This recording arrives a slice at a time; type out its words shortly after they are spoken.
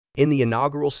In the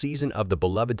inaugural season of the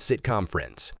beloved sitcom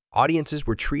Friends, audiences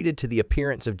were treated to the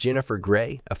appearance of Jennifer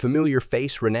Grey, a familiar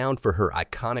face renowned for her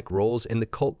iconic roles in the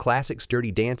cult classics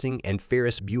Dirty Dancing and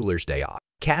Ferris Bueller's Day Off.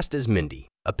 Cast as Mindy,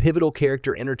 a pivotal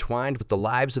character intertwined with the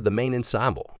lives of the main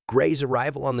ensemble, Grey's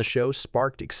arrival on the show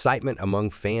sparked excitement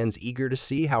among fans eager to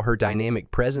see how her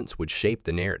dynamic presence would shape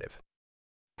the narrative.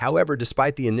 However,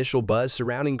 despite the initial buzz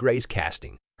surrounding Grey's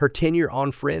casting, her tenure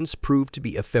on Friends proved to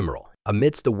be ephemeral.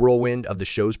 Amidst the whirlwind of the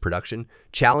show's production,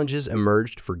 challenges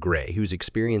emerged for Grey, whose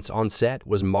experience on set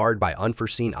was marred by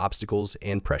unforeseen obstacles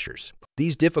and pressures.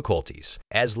 These difficulties,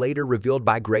 as later revealed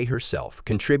by Grey herself,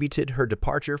 contributed her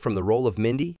departure from the role of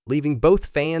Mindy, leaving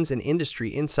both fans and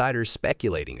industry insiders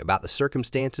speculating about the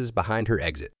circumstances behind her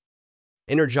exit.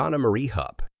 Enter Jana Marie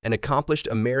Hupp, an accomplished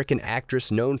American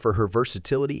actress known for her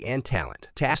versatility and talent.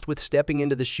 Tasked with stepping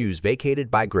into the shoes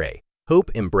vacated by Grey,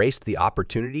 Hupp embraced the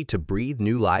opportunity to breathe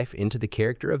new life into the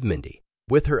character of Mindy.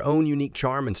 With her own unique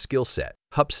charm and skill set,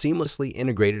 Hupp seamlessly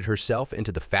integrated herself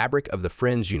into the fabric of the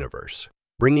Friends universe,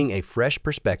 bringing a fresh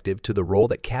perspective to the role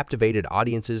that captivated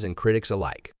audiences and critics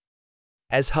alike.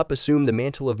 As Hupp assumed the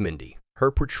mantle of Mindy,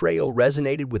 her portrayal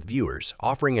resonated with viewers,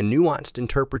 offering a nuanced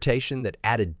interpretation that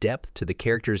added depth to the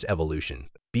character's evolution.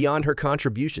 Beyond her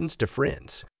contributions to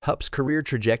Friends, Hupp's career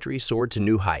trajectory soared to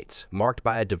new heights, marked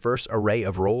by a diverse array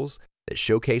of roles that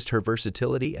showcased her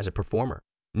versatility as a performer.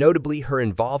 Notably, her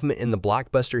involvement in the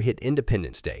blockbuster hit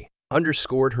Independence Day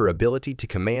underscored her ability to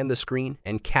command the screen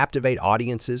and captivate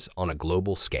audiences on a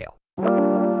global scale.